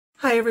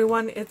Hi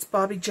everyone, it's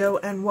Bobbi-Jo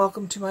and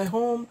welcome to my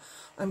home.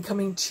 I'm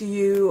coming to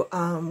you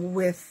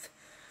with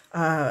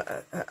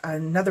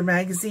another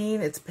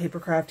magazine. It's Paper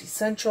Craft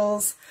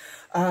Essentials.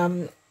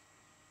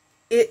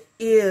 It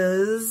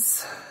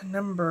is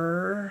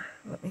number,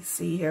 let me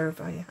see here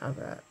if I have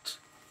it,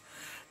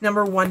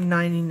 number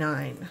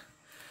 199.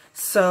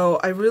 So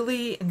I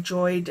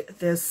enjoyed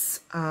this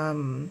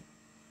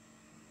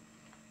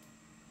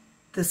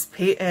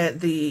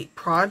the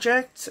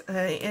project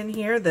in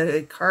here,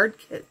 the card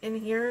kit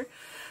in here.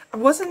 I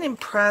wasn't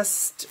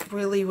impressed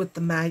really with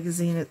the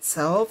magazine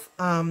itself.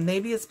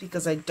 Maybe it's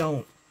because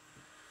maybe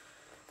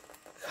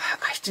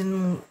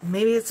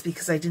it's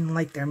because I didn't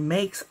like their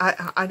makes.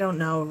 I don't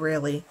know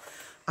really.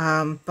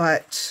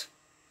 But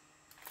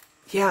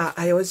yeah,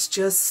 I was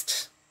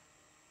just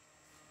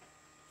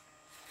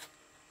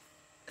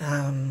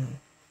I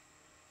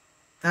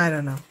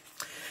don't know.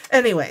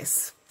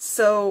 Anyways,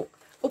 so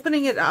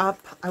opening it up,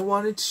 I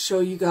wanted to show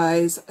you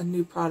guys a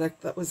new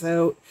product that was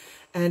out,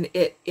 and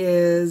it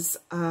is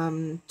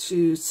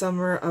to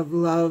Summer of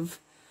Love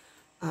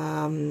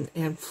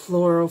and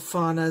Floral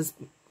Fauna's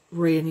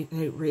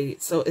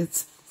Radiant. So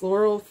it's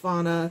Floral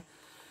Fauna,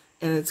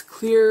 and it's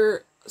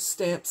clear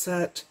stamp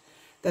set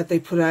that they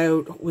put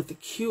out with a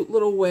cute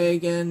little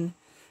wagon,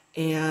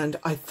 and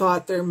I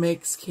thought their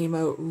makes came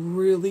out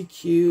really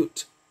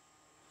cute,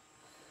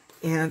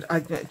 and I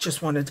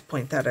just wanted to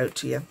point that out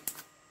to you.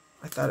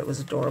 I thought it was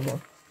adorable.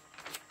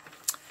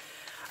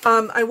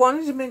 I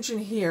wanted to mention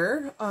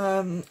here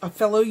a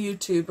fellow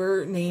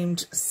YouTuber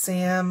named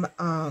Sam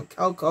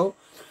Calco.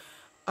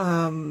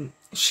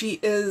 She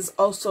is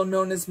also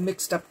known as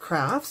Mixed Up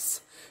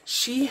Crafts.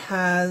 She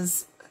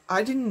has,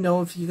 I didn't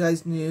know if you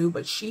guys knew,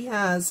 but she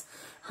has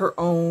her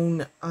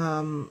own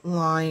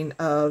line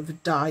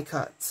of die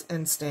cuts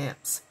and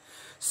stamps.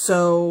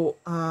 So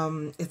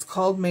it's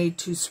called Made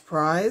to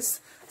Surprise.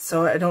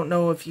 So I don't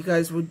know if you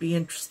guys would be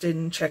interested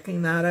in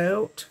checking that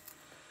out.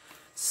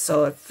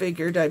 So I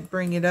figured I'd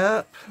bring it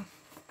up.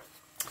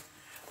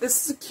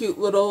 This is a cute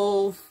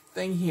little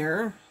thing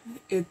here.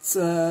 It's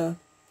a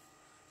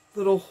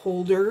little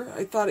holder.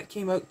 I thought it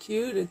came out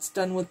cute. It's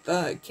done with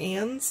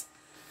cans.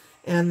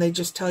 And they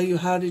just tell you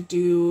how to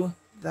do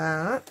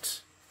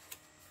that.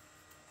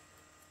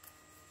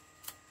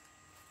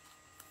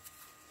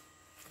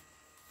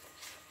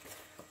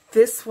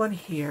 This one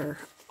here.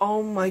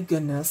 Oh my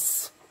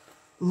goodness.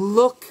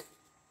 Look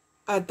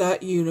at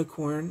that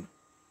unicorn.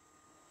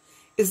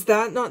 Is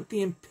that not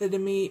the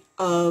epitome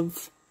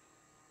of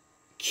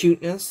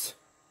cuteness?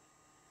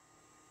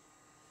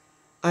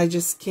 I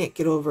just can't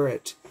get over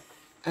it.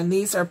 And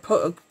these are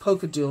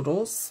polka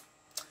doodles.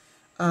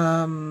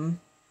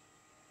 And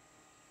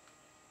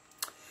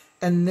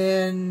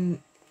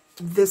then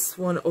this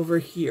one over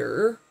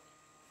here.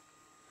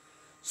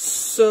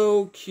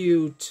 So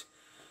cute.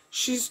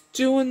 She's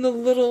doing the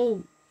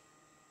little...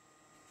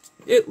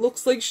 It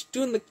looks like she's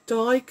doing the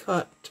die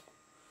cut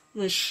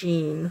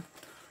machine.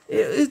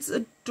 It's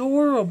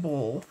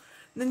adorable.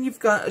 And then you've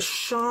got a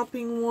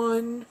shopping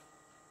one.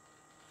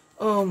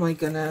 Oh my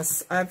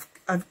goodness. I've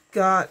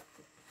got,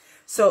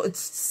 so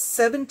it's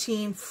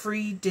 17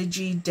 free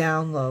digi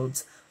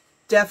downloads.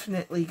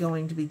 Definitely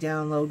going to be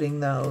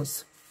downloading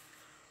those.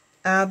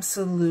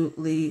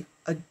 Absolutely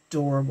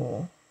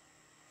adorable.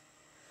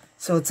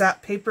 So it's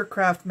at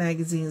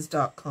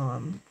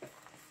papercraftmagazines.com.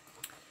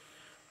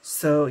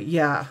 So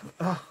yeah,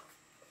 oh,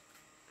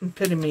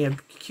 epitome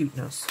of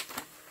cuteness.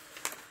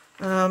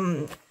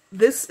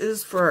 This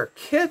is for our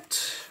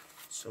kit,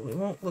 so we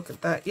won't look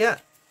at that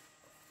yet.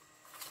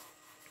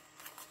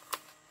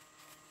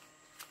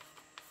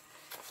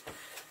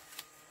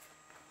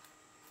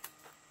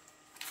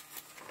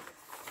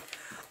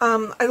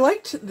 I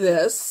liked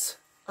this.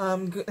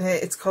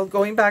 It's called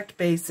Going Back to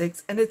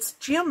Basics, and it's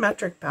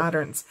geometric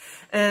patterns,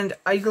 and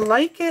I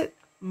like it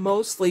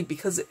mostly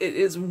because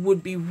it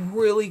would be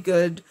really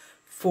good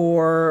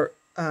for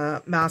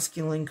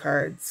masculine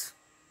cards.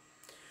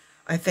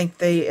 I think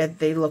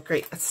they look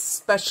great,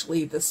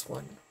 especially this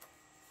one.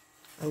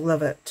 I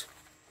love it.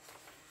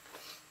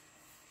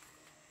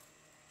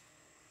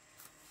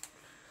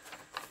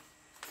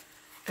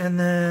 And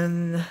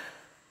then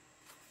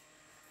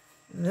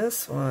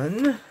this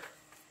one.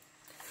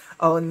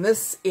 Oh, and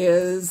this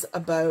is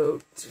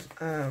about,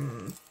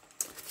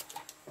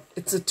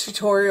 it's a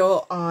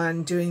tutorial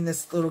on doing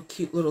this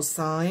cute little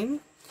sign.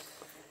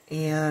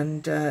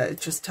 And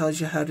it just tells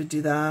you how to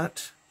do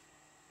that.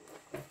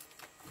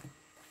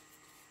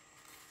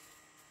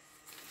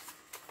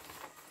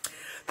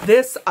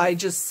 This I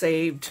just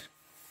saved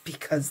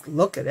because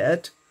look at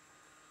it.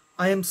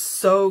 I am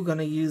so going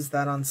to use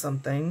that on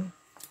something.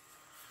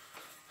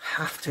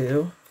 Have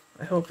to.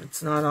 I hope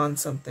it's not on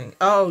something.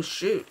 Oh,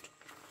 shoot.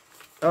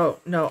 Oh,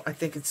 no, I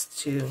think it's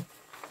too.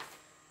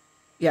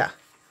 Yeah.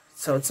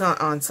 So it's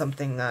not on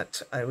something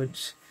that I would.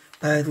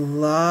 But I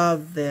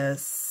love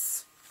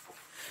this.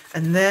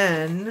 And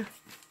then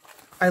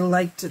I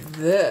liked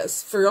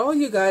this. For all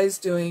you guys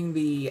doing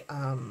the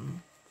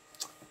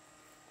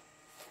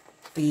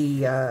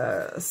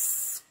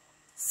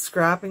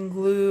scrapping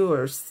glue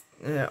or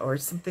or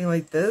something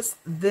like this,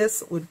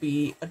 this would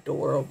be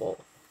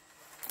adorable.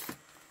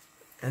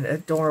 An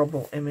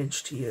adorable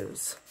image to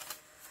use.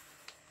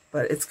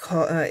 But it's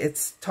called,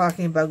 it's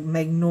talking about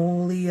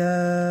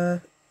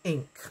Magnolia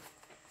ink.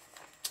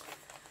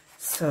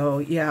 So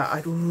yeah,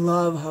 I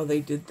love how they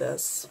did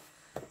this.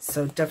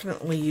 So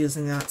definitely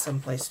using that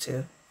someplace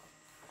too.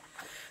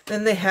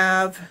 Then they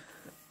have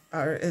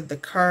the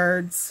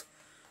cards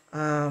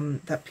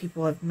that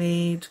people have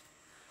made.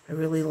 I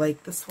really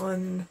like this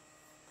one.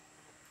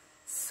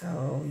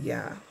 So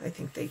yeah, I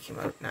think they came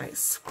out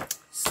nice.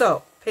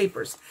 So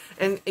papers,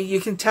 and you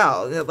can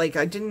tell that like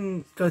I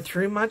didn't go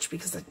through much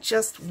because I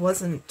just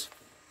wasn't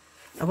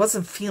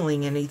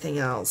feeling anything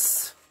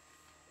else.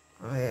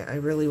 I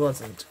really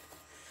wasn't.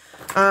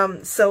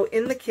 So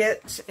in the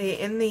kit,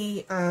 in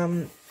the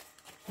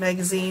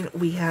magazine,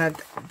 we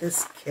had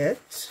this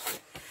kit,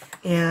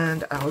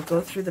 and I'll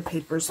go through the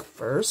papers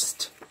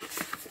first.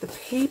 The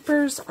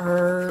papers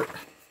are,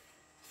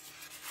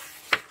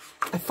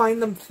 I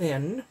find them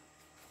thin.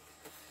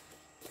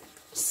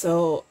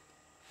 So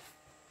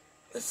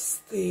this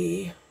is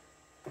the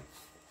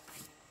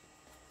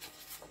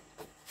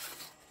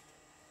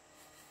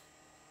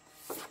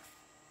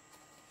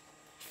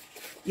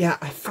yeah,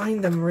 I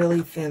find them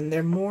really thin.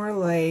 They're more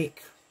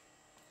like,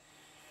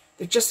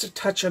 they're just a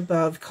touch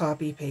above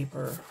copy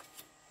paper.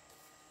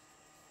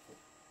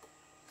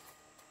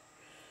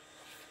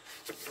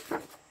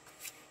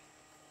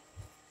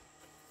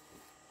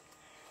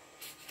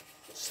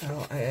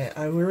 So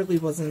I really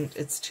wasn't,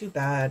 it's too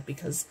bad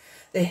because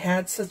they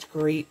had such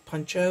great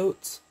punch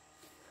outs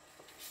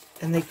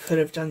and they could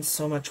have done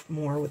so much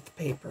more with the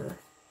paper.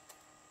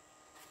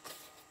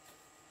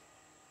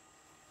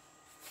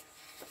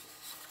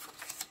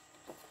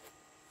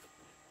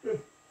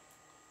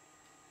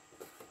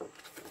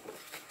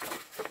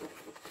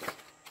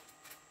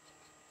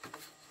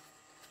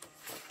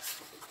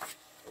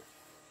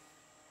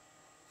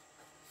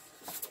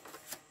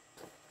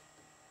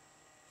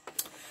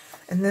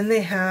 And then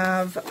they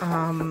have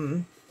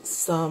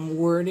some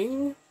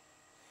wording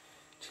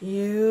to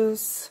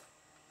use.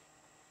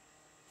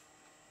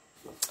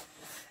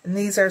 And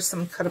these are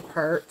some cut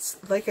aparts.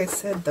 Like I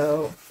said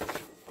though,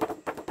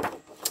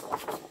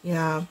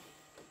 yeah.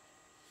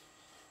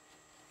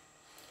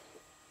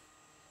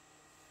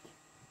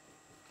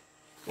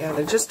 Yeah,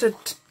 they're just a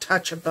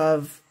touch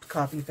above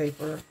copy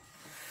paper.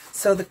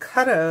 So the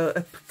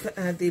cutout,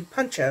 the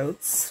punch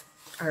outs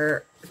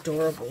are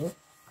adorable.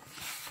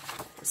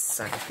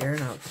 Side here,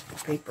 now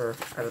paper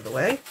out of the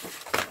way.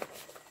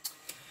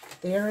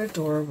 They are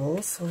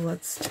adorable, so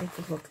let's take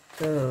a look at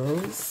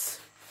those.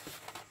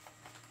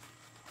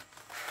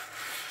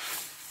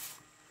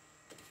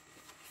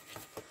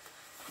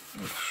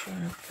 Make sure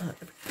I've got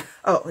it.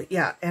 Oh,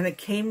 yeah, and it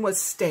came with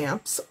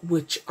stamps,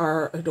 which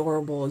are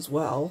adorable as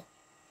well.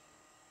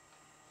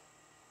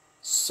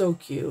 So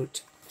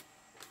cute.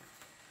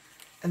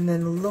 And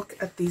then look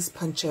at these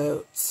punch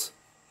outs.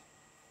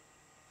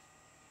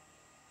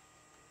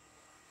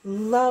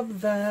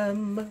 Love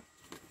them.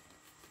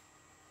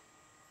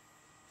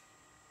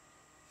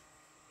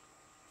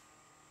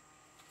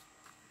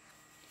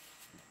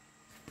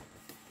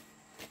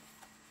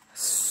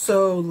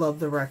 So love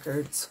the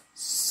records.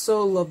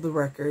 So love the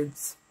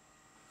records.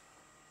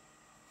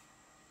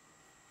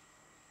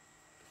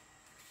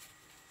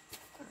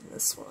 And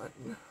this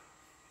one.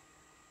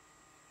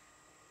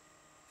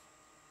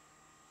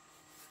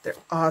 They're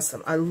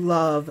awesome. I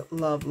love,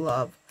 love,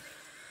 love.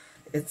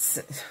 It's,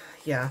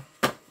 yeah.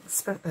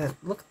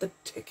 Look at the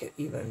ticket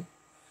even.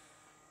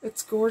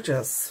 It's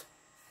gorgeous.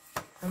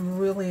 I'm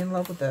really in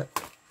love with it.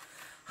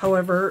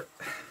 However,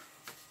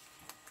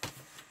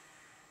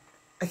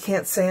 I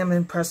can't say I'm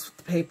impressed with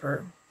the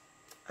paper.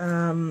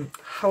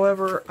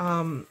 However,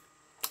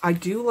 I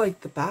do like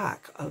the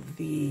back of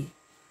the,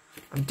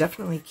 I'm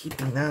definitely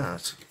keeping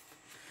that.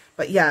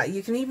 But yeah,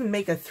 you can even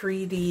make a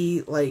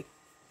 3D, like,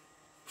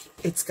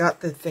 it's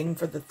got the thing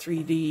for the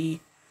 3D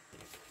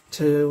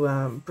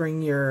to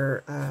bring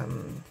your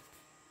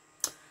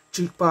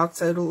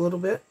jukebox out a little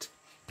bit.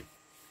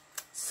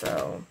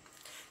 So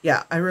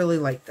yeah, I really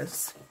like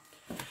this.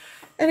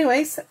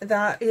 Anyways,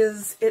 that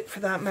is it for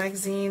that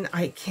magazine.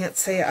 I can't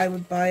say I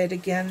would buy it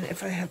again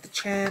if I had the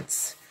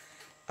chance.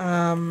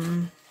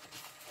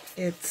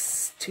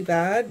 It's too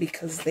bad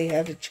because they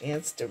had a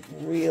chance to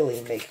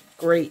really make a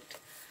great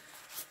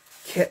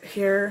kit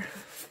here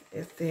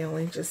if they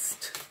only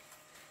just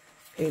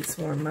paid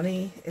some more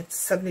money. It's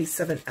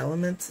 77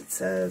 elements, it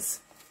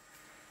says.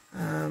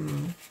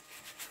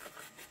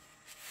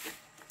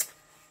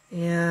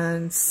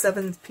 And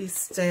 7-piece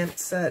stamp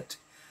set,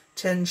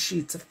 10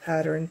 sheets of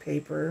pattern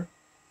paper.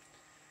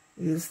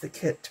 Use the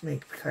kit to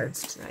make the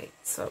cards tonight.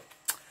 So,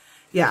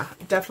 yeah,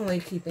 definitely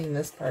keeping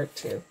this part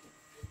too.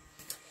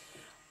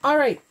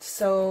 Alright,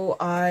 so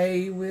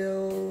I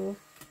will,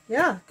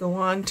 yeah, go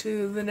on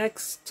to the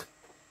next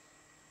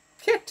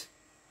kit,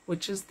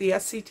 which is the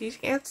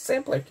SCT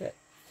sampler kit.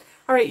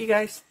 Alright, you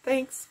guys,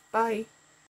 thanks. Bye.